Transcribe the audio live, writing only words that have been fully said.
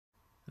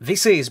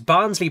This is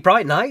Barnsley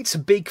Bright Night's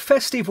big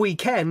festive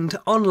weekend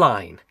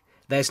online.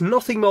 There's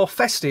nothing more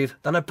festive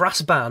than a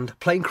brass band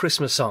playing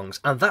Christmas songs,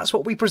 and that's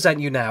what we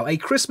present you now, a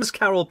Christmas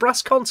Carol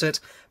brass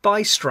concert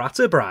by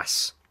Strata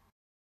Brass.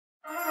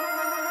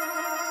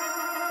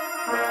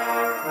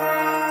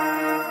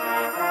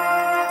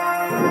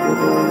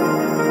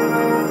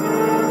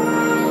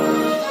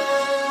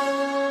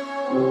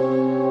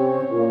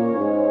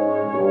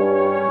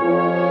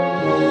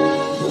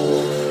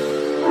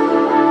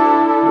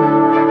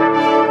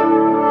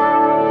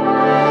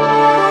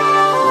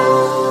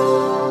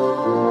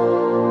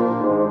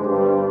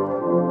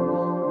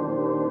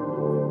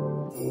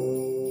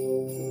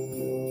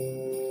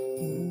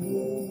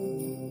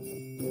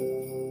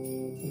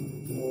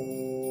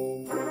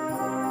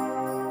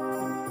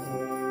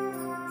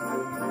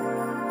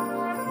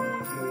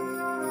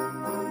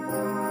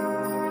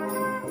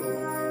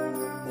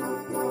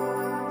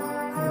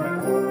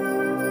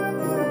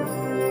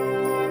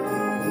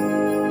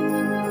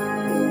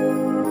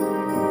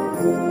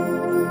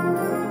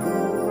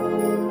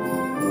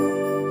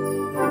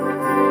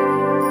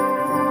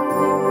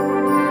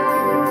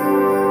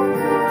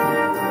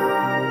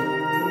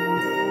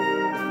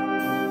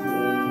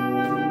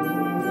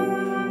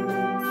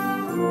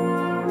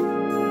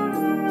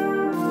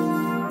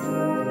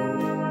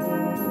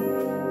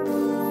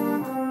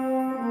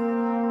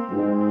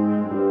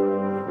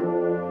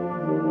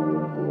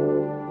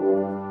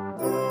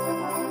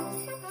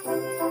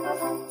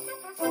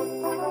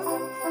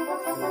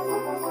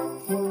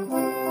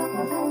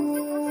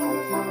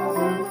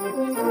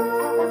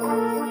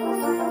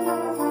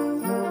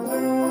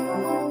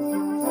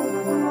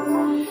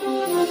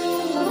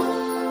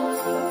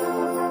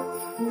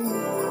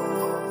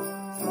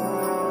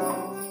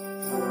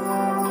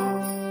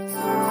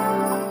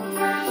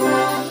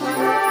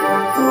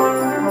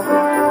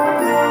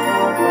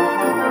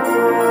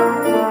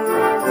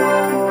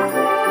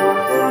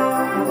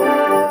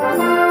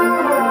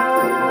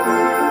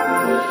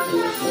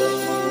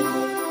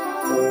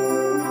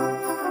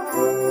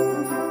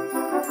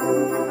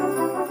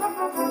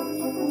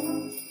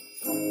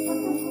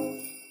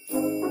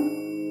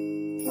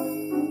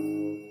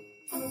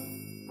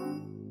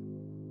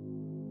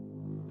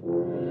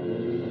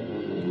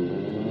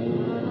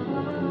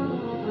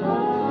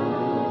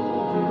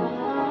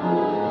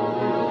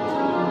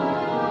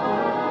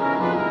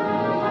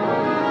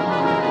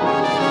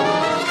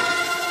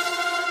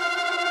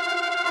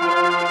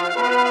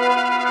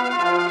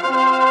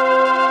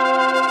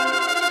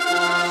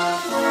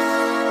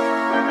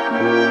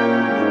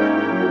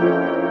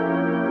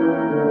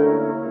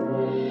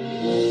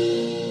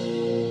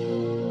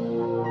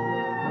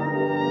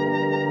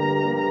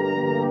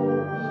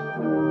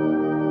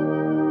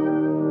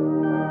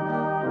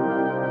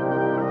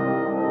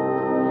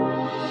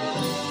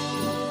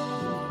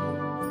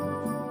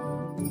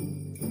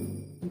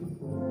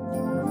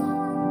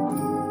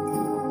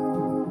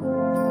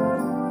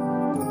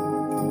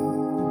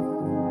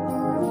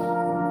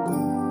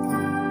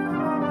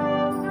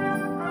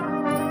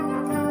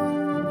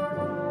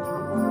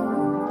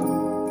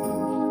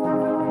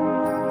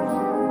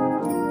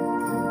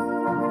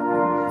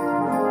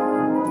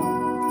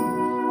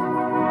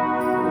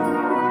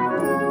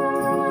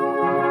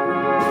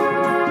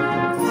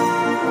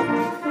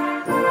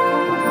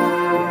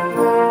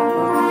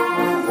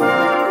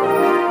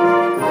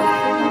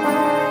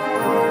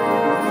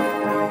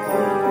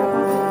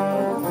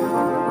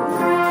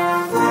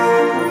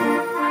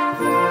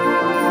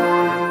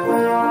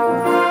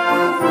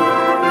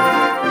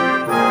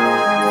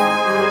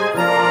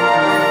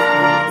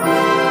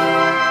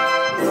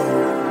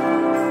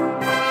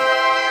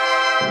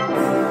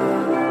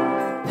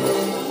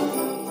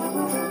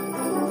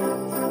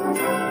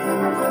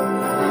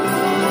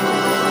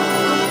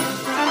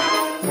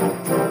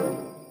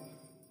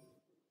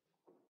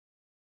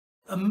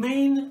 A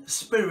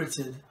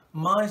mean-spirited,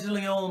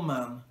 miserly old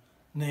man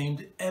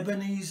named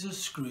Ebenezer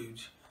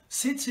Scrooge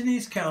sits in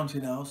his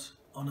counting house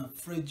on a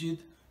frigid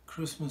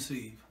Christmas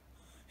Eve.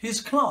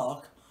 His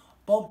clerk,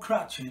 Bob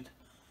Cratchit,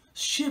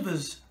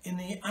 shivers in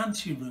the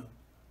anteroom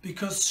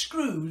because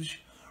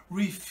Scrooge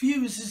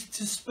refuses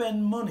to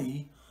spend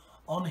money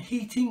on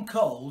heating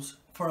coals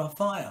for a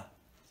fire.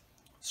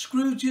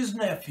 Scrooge's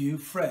nephew,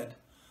 Fred,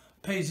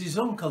 pays his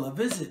uncle a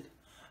visit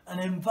and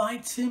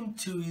invites him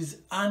to his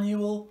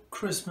annual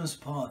Christmas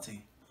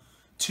party.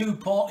 Two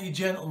portly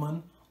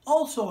gentlemen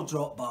also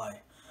drop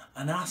by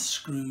and ask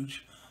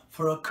Scrooge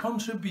for a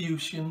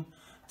contribution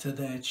to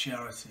their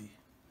charity.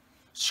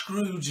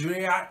 Scrooge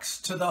reacts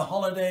to the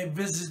holiday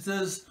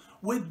visitors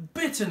with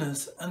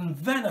bitterness and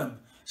venom,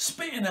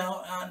 spitting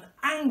out an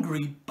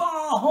angry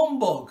 "Bah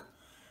humbug"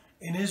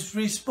 in his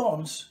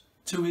response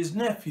to his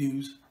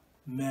nephew's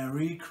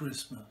Merry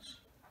Christmas.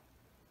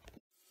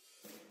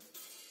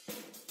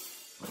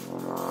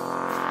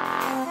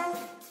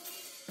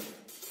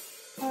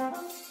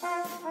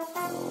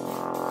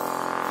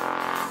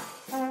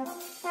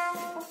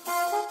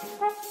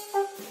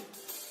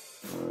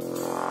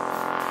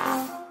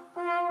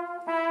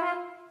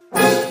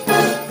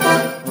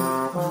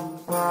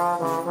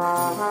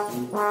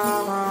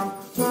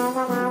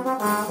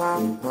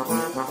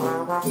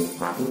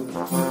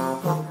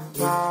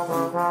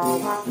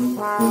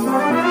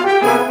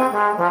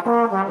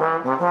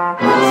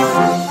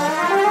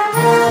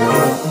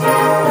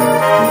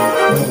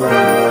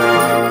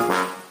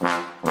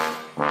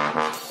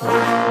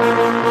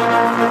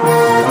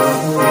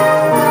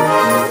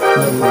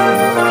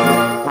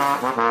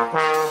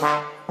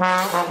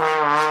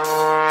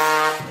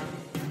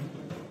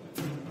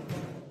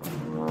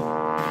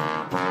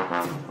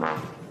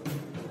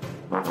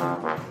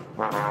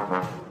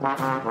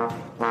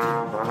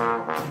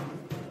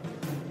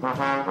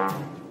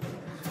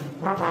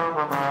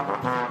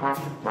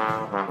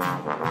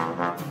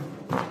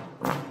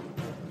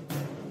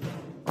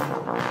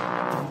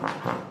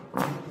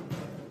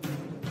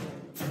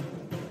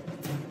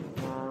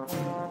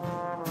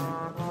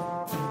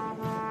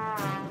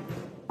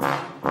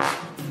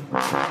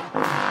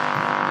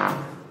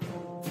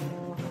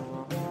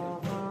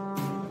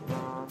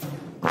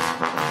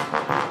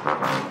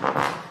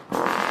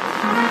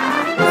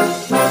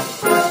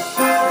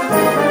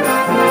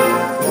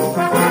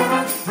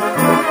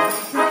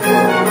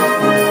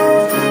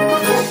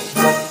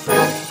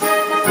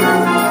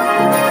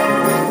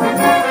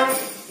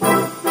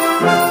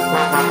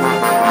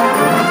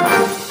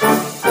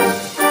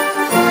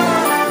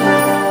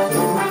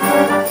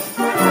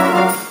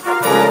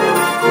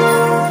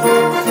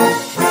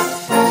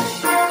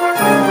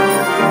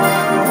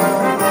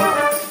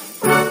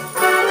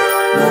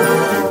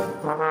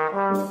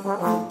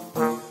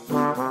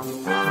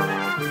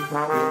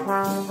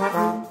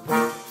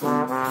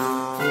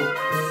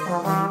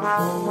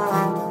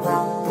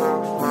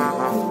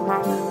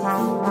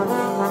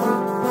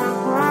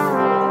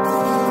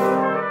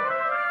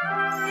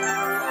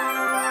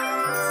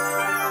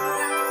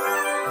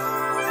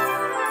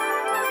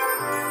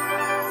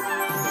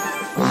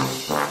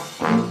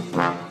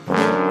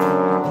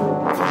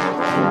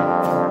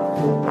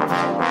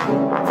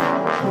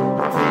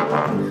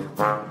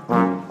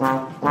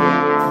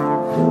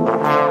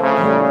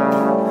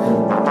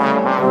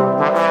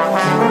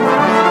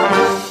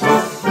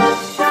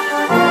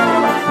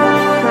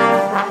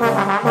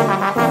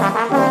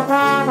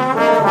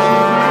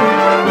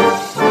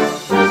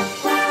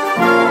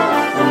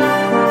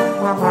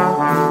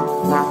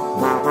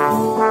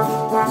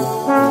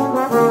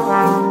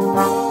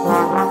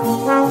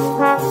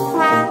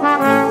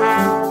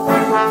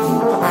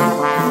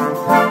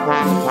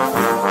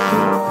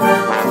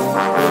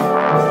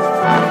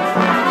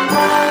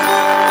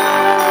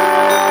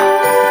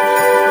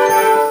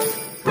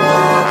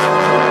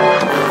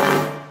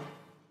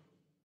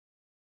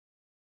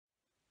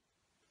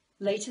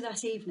 Later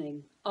that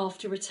evening,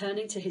 after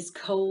returning to his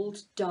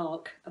cold,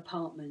 dark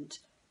apartment,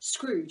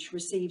 Scrooge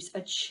receives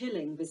a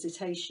chilling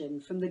visitation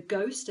from the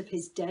ghost of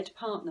his dead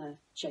partner,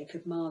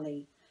 Jacob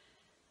Marley.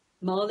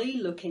 Marley,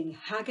 looking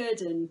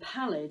haggard and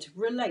pallid,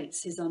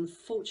 relates his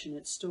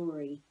unfortunate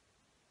story.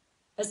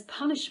 As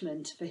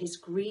punishment for his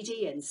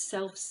greedy and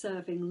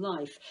self-serving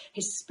life,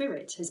 his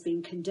spirit has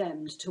been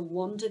condemned to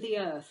wander the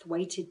earth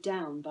weighted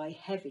down by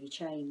heavy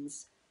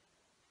chains.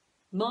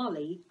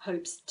 Marley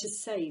hopes to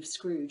save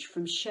Scrooge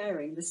from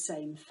sharing the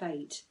same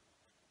fate.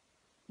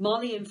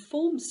 Marley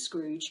informs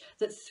Scrooge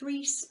that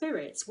 3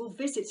 spirits will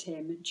visit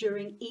him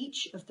during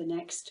each of the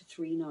next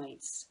 3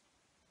 nights.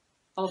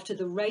 After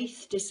the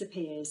wraith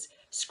disappears,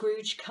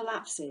 Scrooge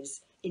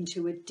collapses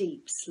into a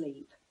deep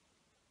sleep.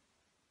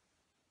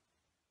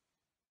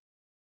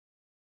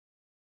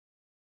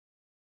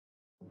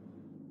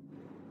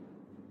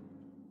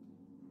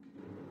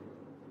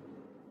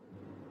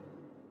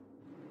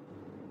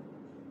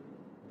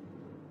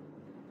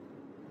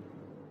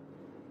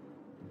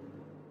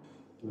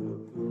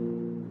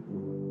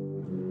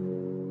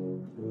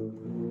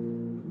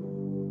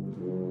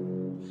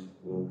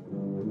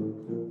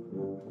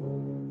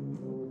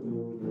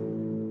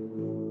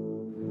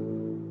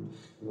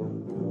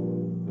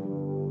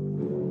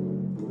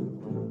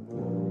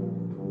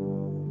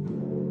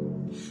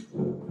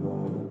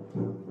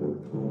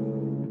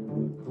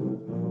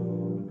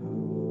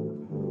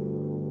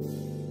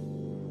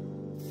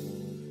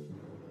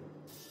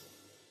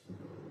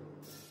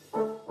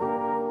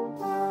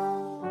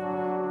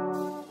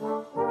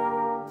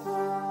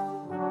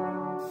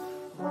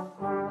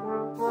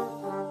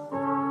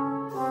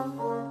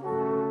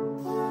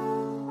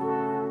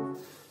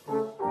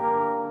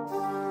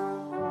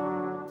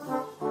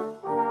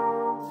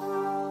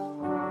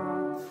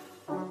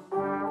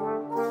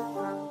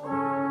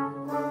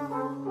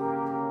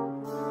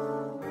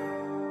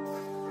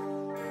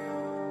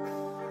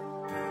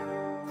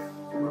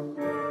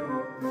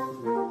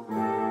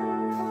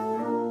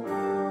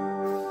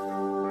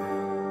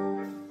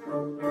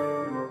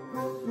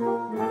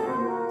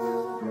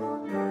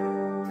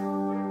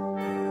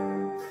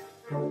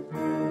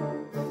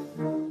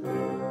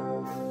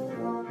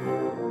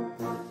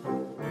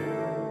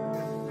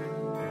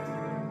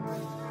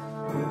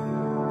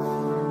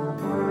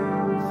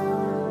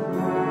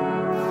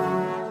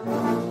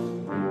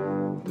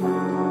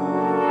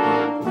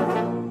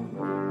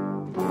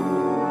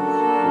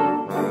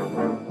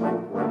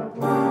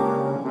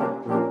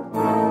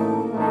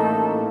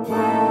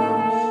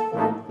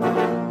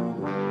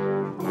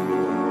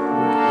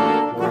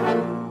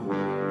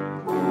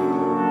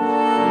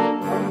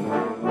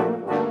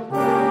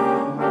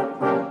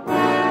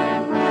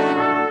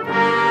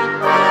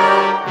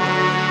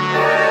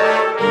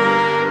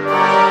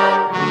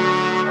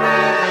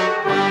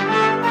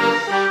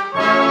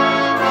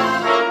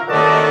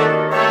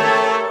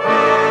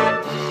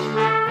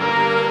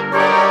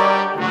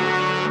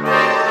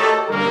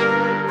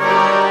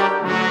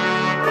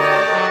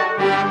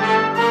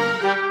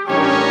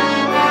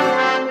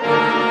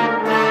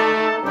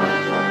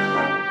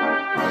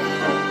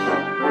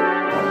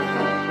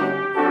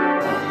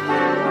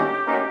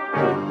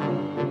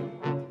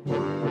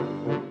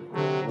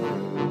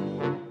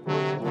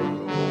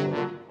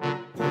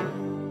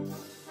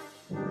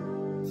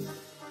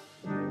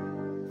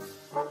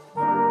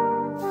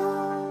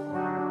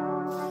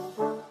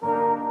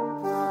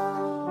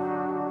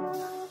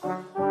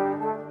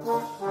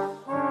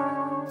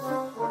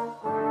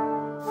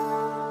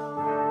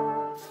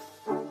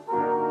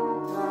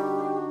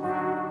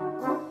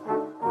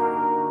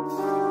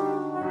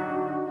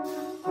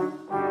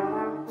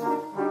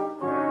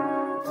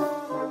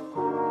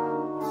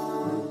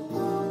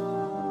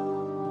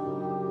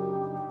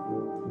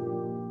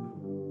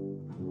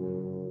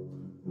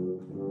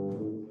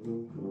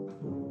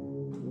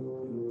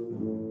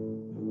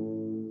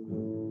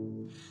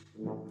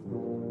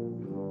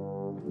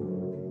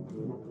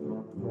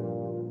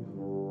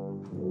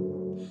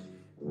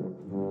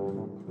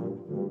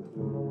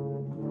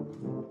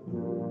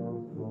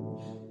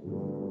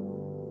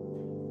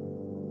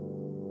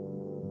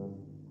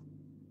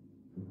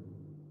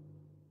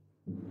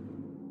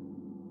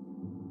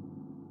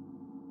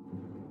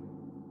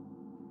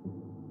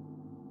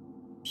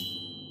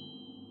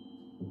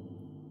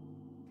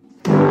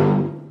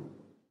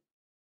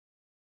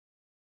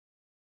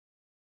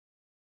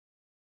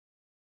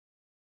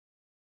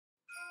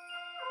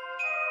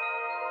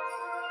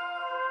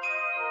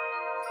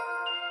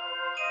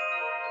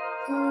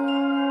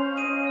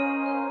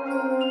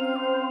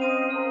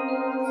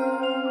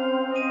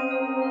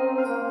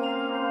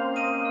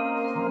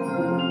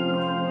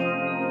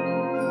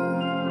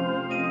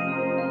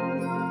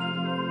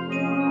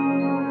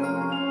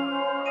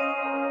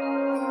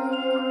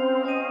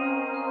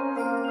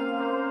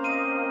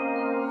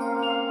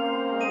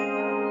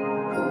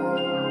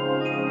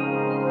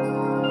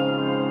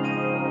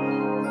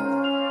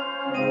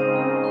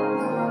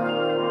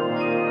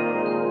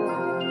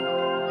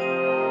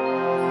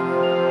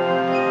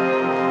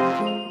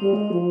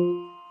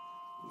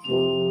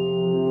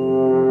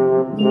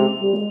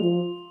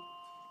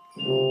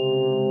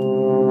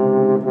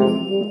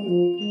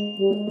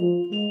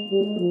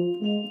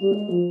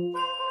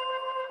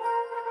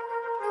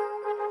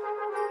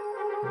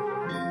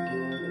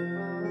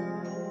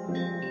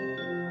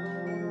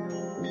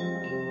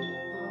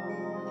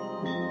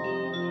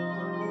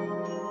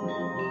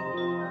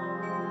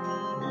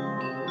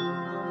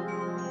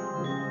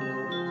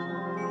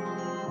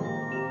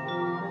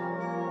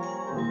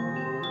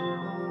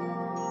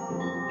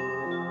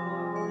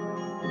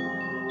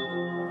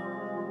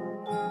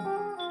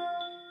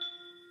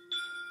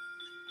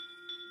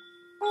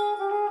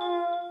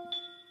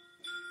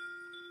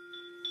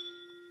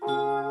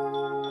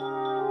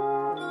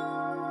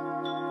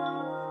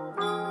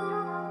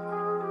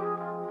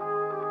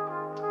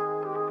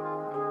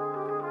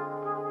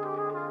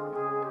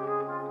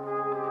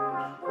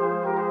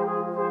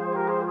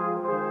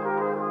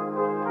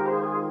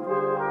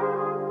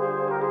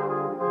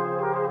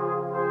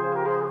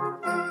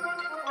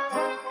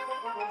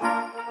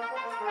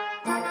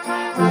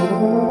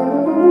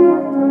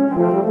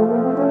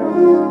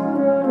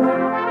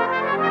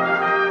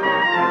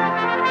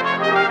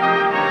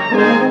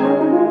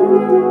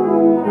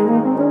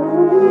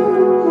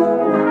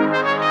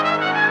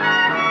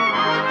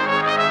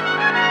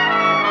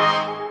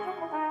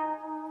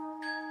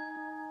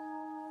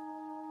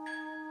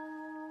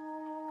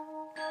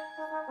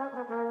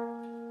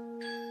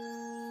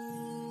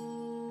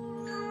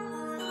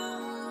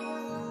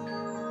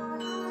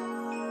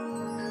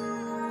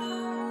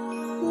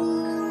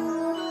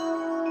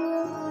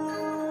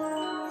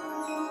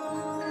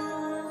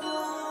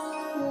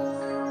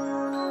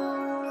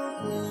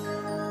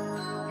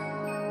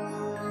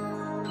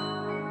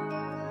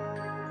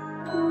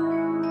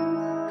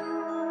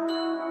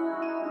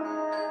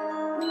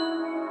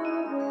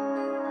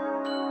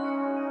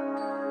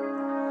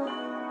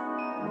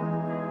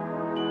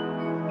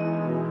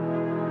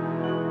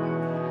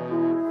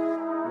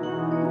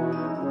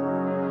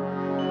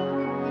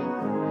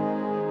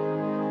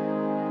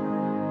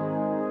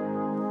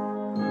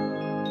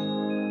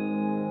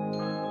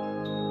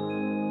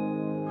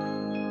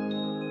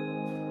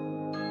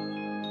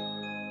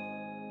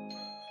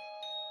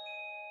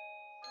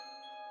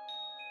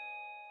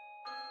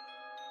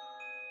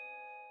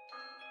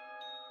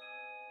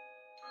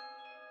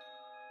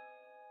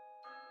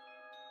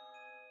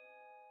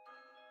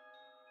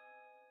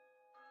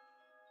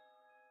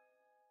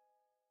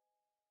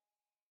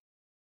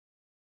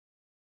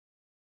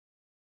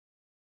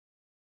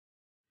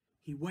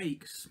 He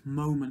wakes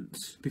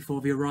moments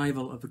before the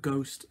arrival of the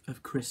ghost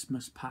of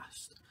Christmas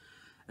past,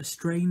 a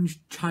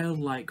strange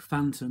childlike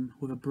phantom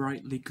with a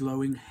brightly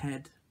glowing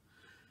head.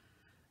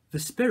 The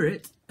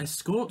spirit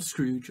escorts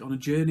Scrooge on a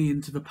journey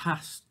into the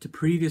past to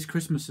previous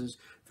Christmases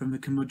from the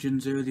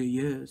curmudgeon's earlier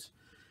years.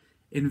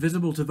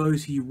 Invisible to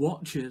those he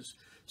watches,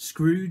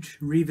 Scrooge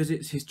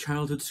revisits his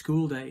childhood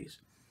school days,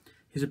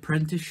 his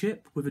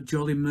apprenticeship with a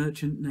jolly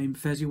merchant named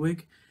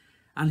Fezziwig,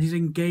 and his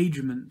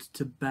engagement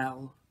to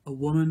Belle, a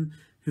woman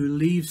who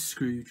leaves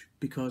Scrooge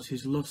because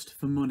his lust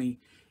for money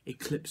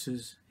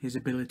eclipses his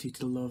ability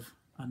to love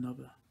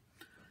another.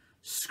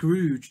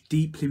 Scrooge,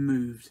 deeply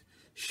moved,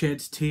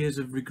 sheds tears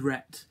of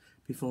regret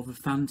before the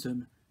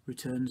phantom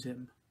returns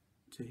him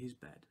to his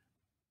bed.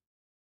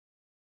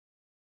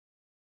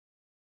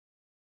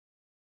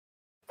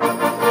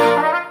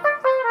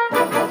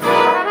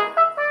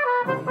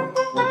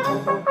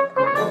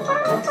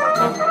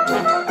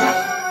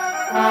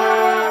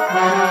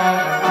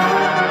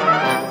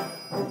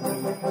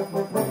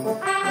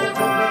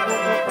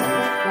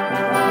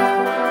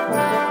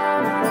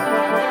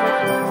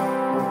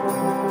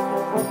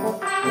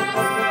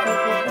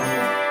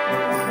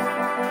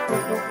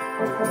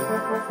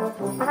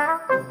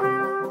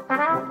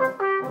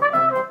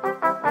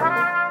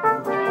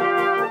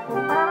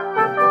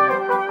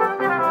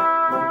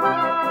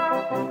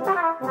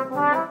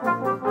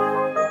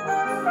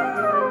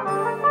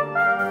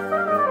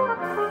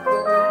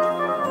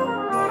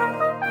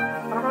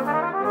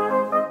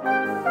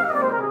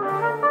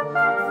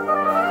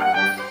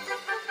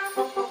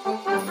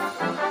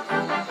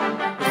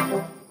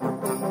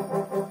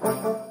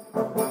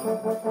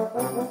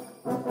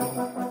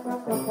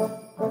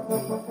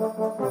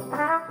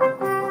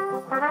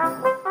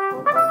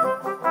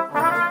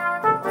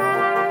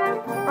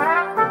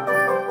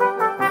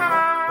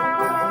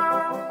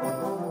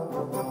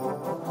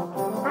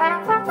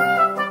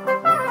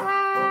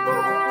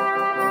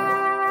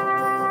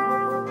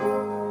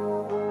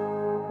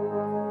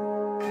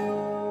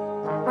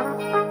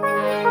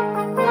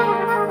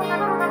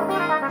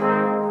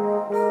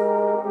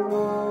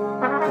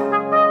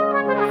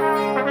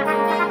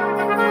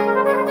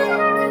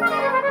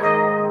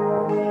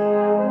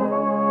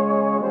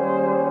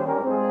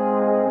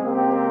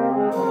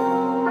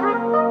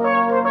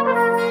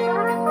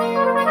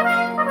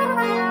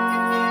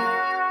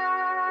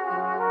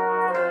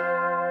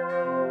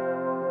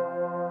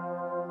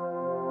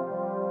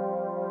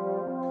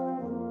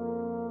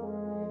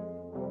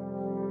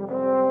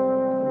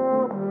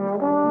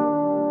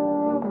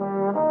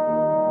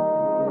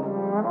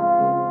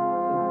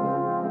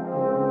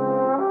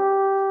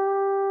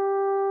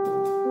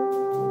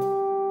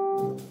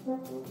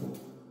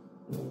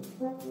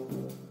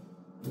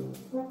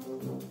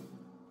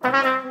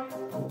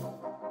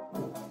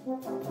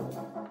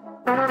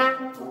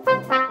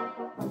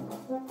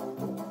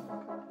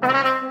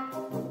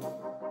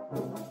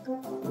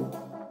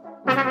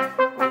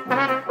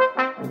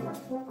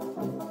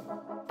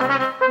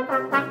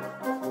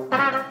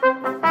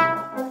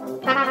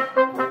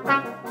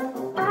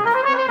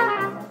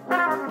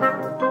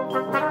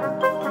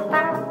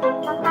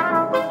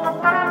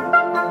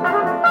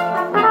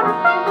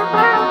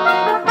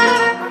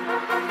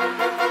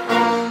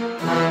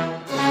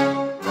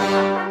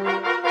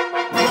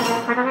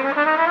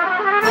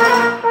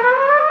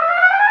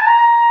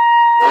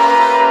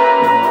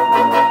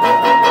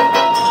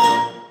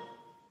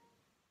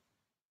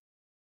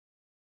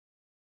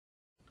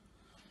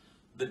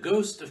 The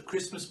ghost of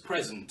Christmas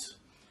Present,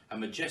 a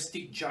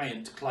majestic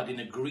giant clad in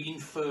a green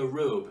fur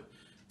robe,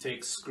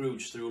 takes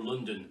Scrooge through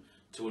London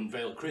to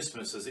unveil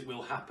Christmas as it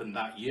will happen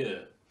that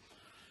year.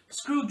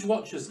 Scrooge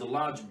watches the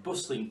large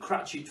bustling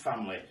Cratchit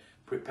family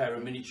prepare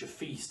a miniature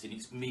feast in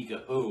its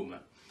meagre home.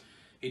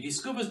 He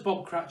discovers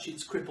Bob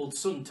Cratchit's crippled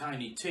son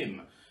Tiny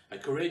Tim, a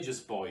courageous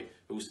boy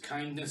whose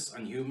kindness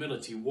and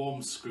humility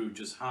warms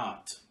Scrooge's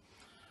heart.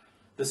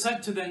 The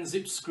sceptre then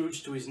zips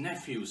Scrooge to his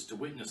nephews to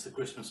witness the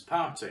Christmas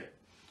party.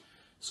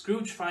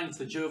 Scrooge finds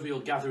the jovial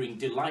gathering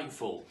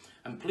delightful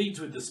and pleads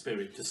with the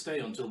spirit to stay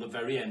until the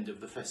very end of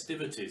the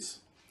festivities.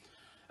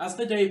 As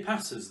the day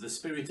passes, the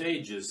spirit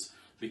ages,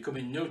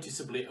 becoming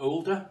noticeably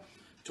older.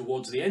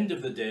 Towards the end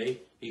of the day,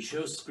 he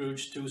shows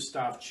Scrooge two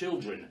starved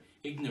children,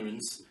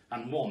 Ignorance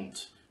and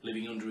Want,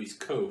 living under his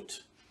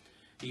coat.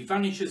 He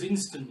vanishes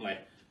instantly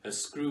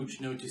as Scrooge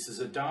notices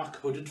a dark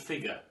hooded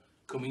figure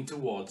coming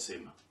towards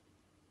him.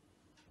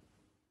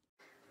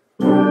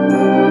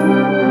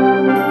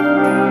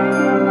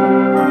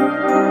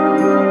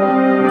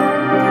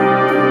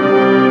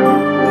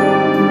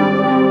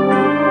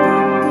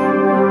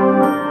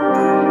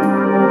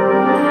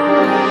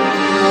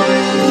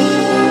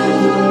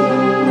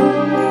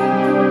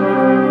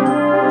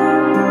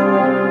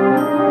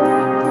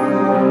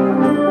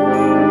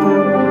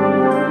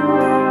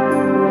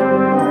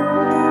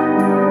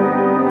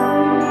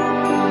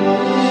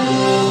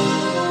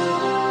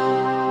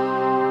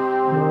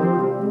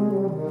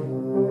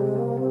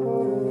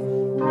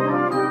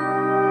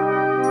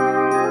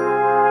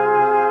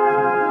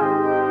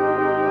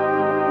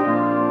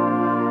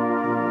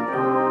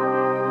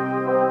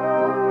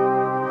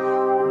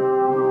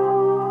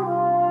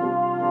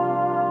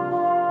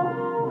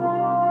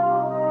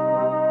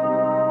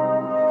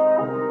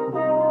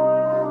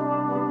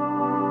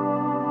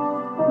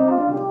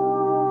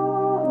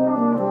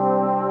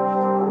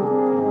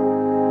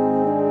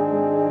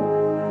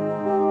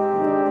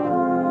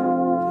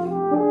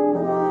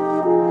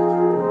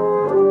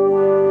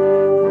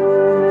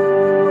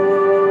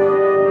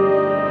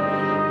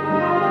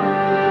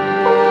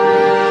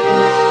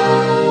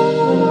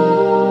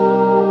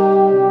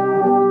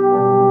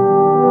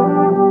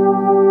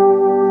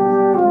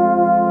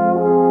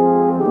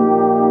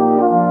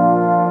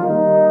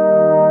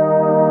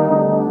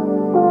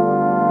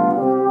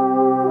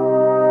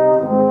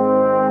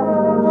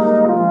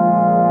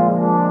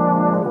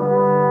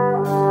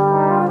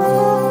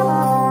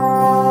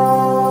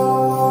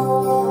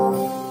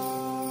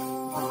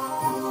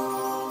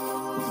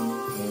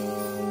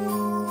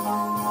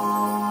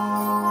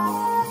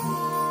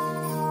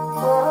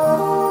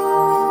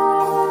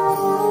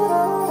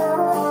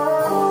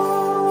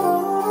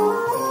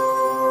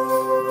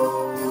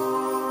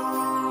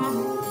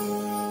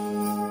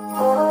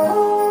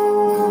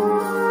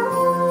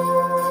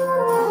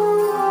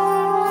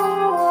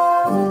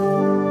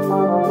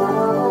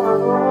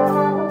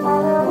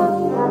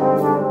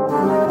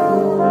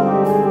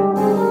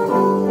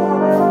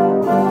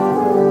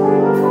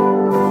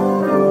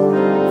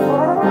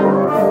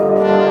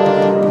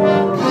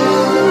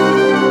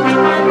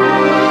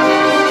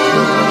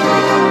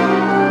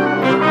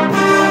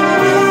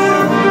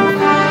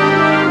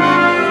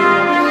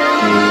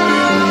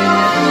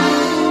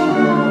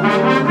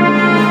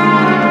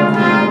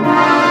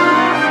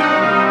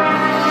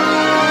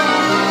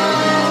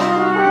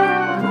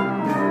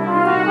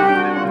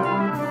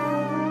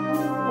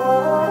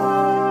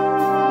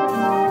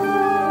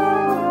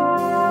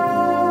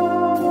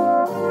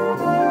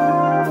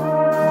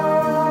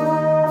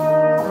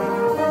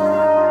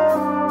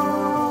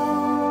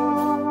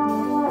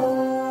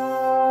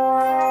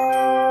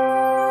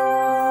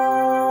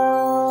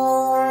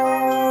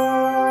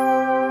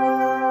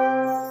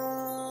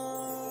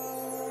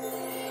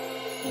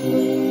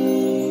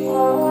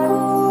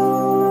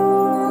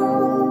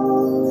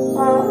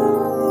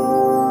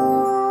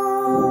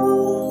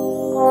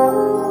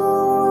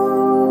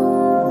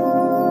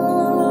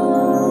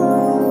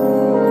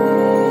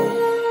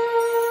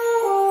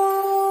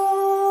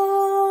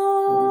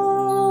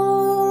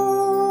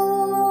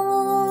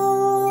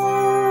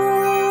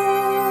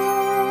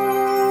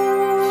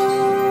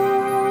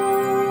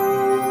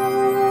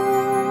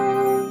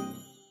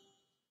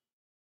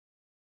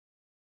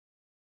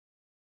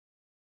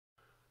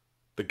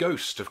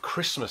 ghost of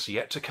Christmas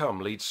yet to come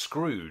leads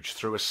Scrooge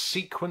through a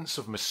sequence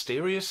of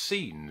mysterious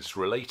scenes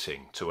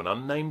relating to an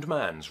unnamed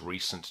man's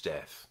recent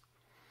death.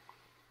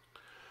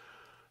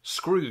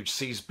 Scrooge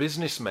sees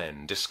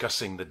businessmen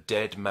discussing the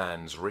dead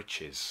man's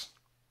riches,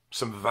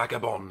 some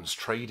vagabonds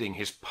trading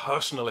his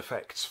personal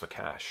effects for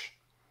cash,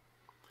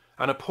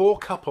 and a poor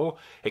couple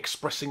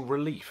expressing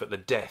relief at the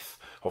death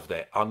of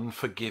their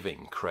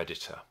unforgiving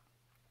creditor.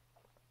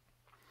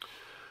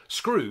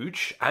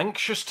 Scrooge,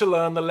 anxious to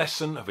learn the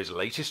lesson of his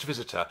latest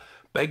visitor,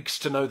 begs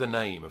to know the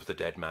name of the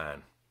dead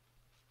man.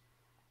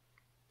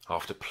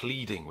 After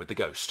pleading with the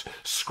ghost,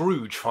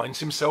 Scrooge finds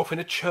himself in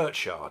a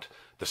churchyard,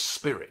 the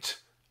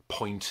spirit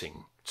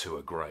pointing to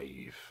a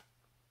grave.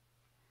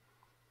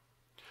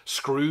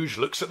 Scrooge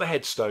looks at the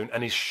headstone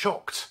and is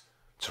shocked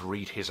to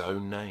read his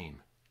own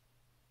name.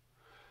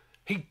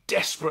 He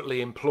desperately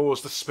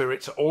implores the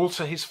spirit to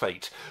alter his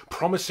fate,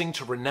 promising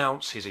to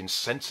renounce his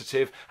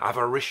insensitive,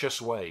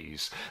 avaricious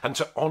ways and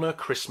to honour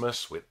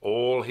Christmas with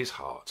all his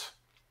heart.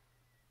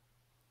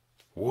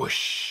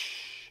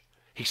 Whoosh!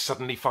 He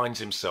suddenly finds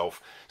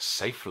himself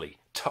safely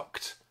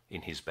tucked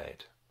in his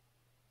bed.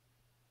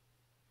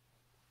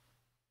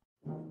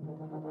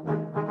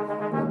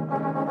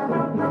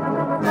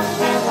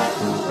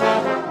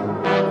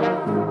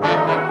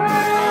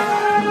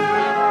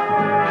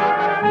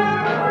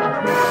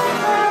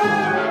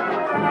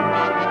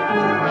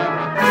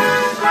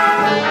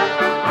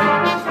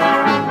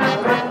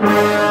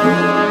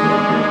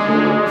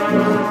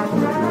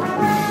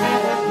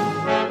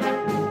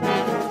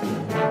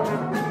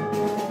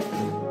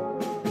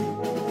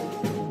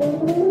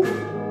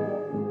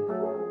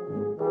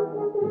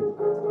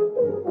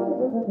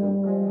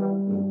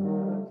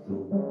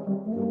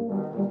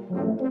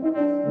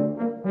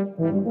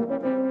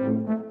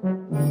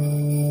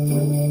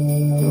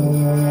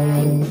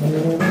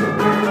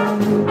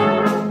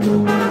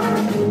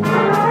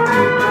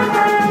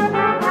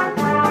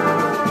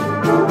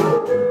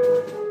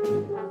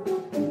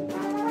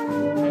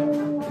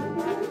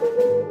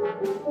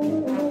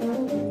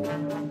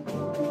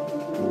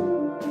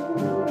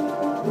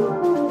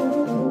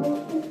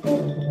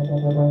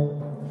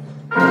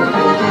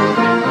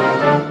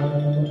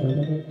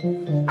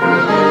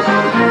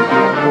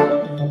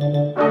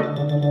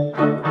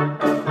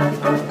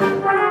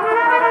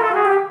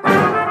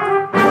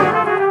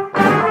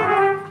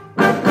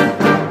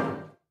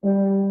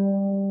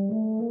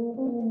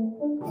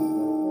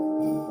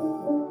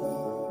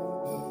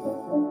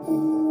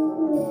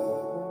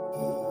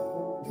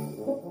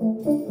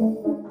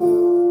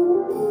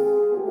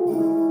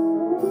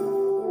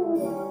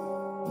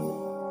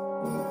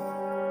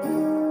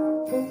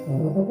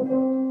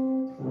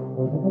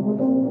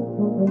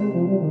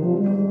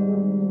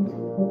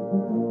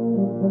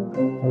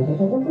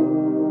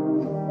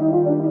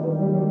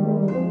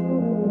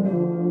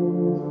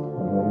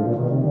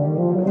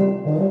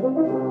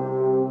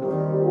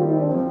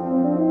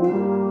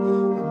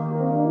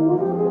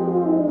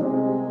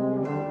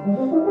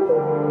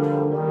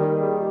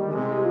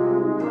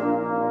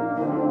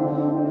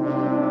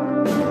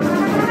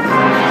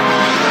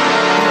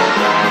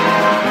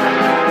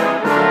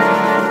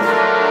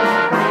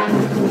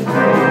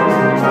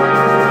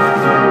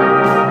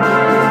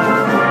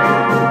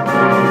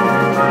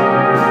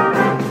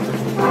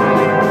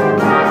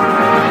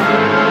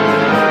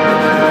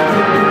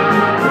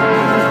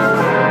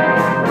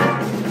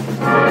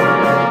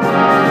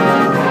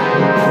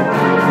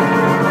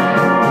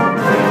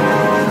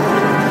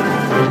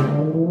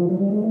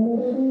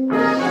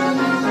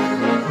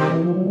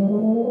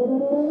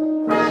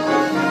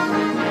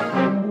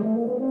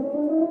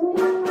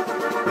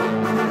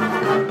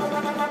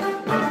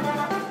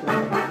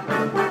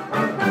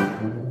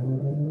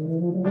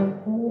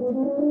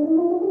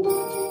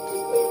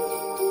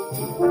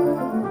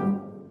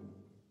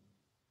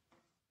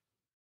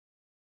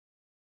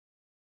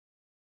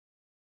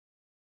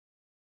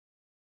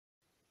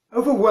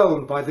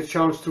 Overwhelmed by the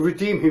chance to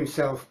redeem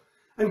himself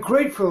and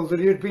grateful that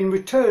he had been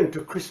returned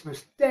to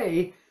Christmas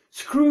Day,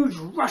 Scrooge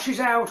rushes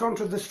out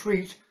onto the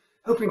street,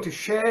 hoping to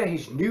share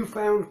his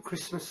newfound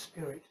Christmas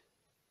spirit.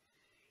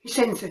 He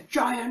sends a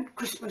giant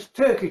Christmas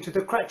turkey to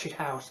the Cratchit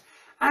house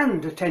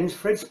and attends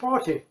Fred's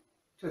party,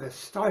 to the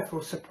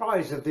stifled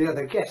surprise of the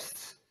other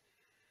guests.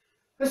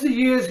 As the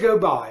years go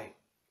by,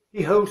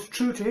 he holds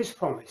true to his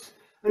promise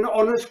and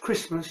honours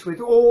Christmas with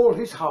all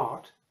his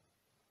heart.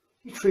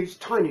 He treats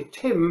Tiny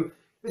Tim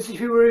as if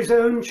he were his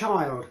own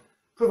child,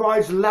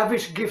 provides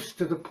lavish gifts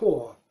to the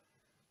poor,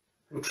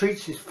 and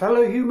treats his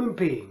fellow human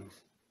beings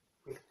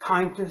with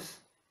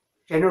kindness,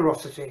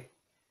 generosity,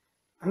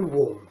 and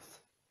warmth.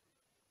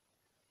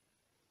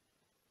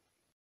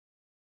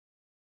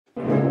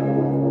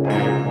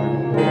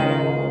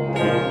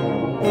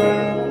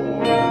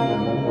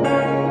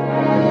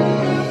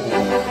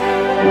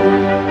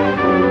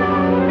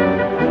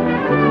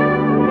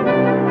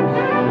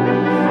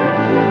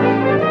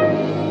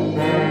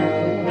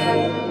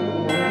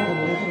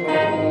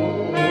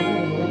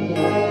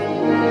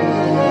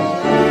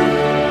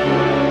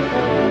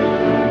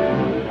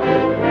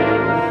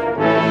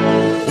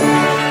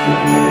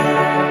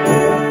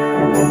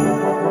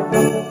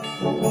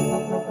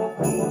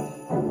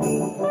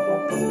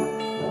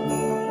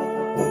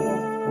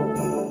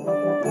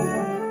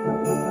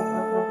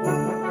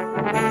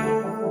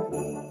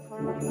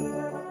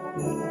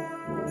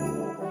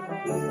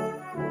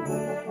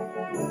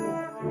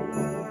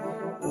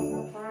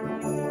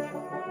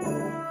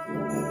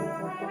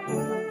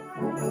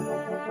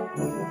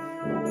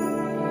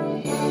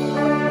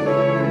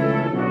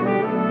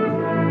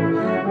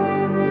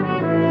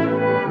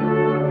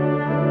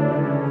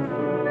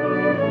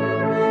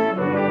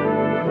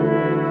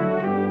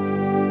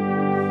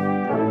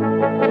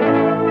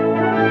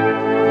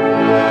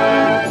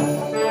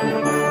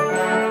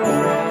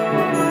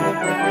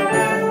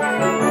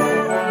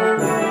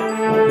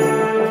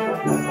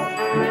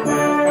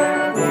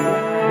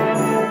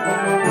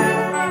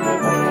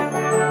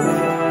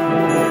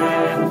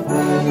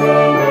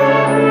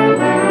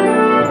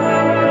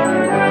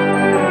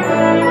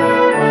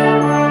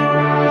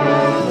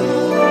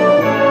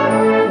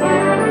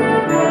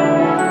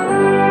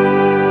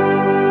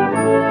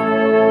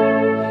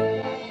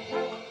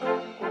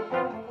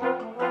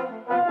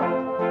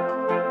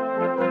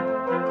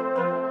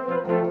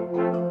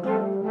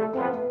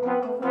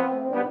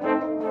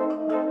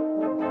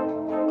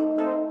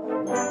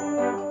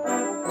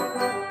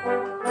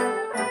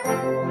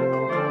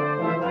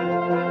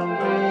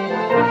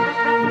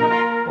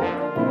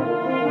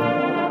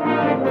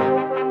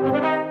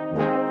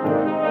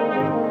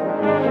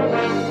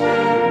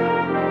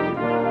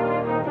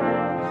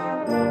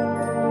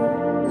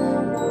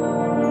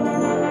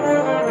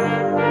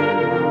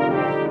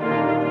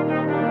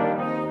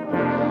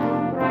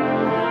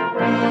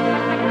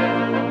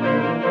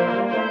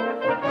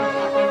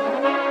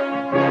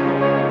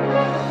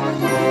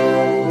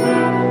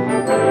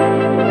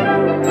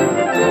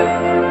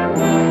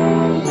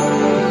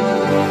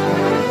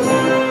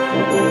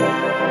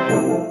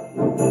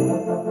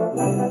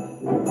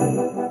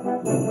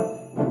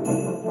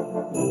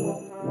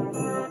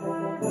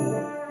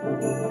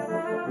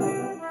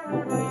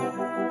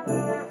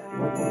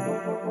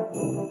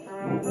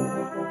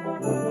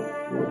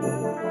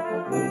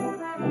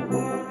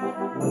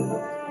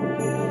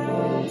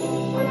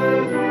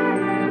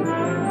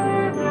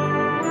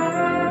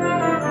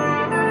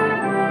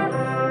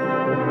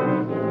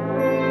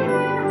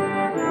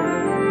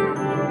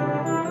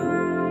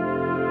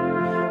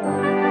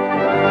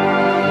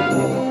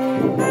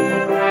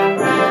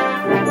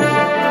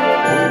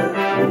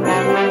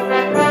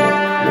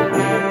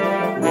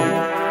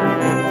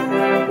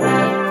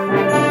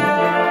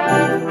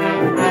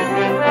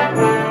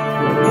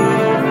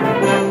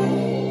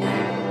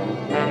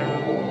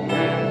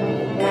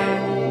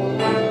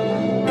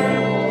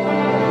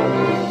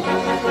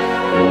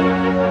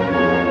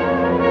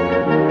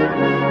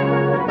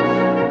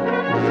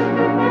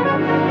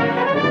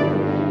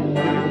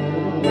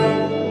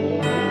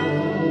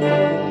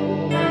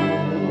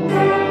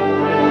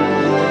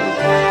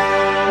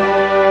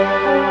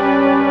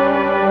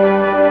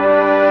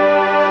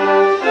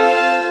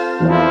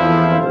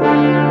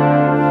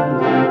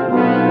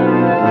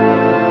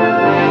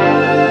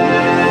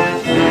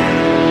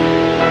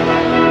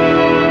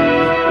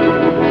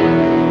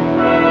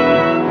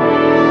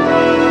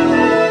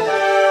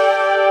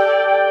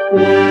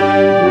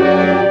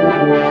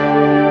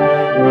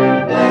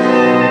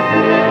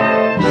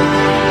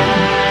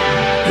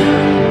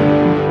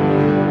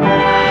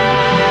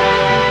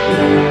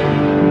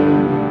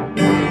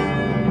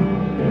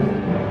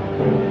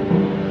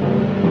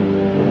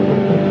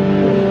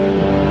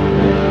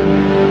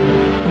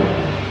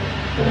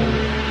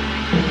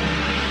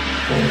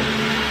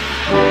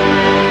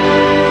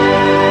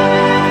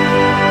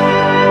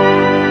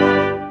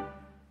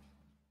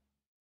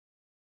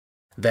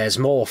 There's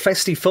more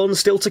festive fun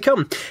still to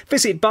come.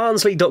 Visit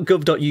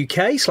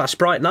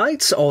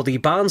barnsley.gov.uk/brightnights or the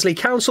Barnsley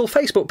Council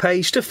Facebook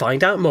page to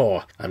find out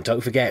more. And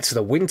don't forget,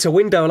 the Winter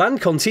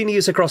Wonderland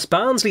continues across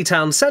Barnsley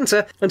Town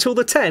Centre until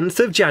the 10th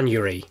of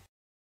January.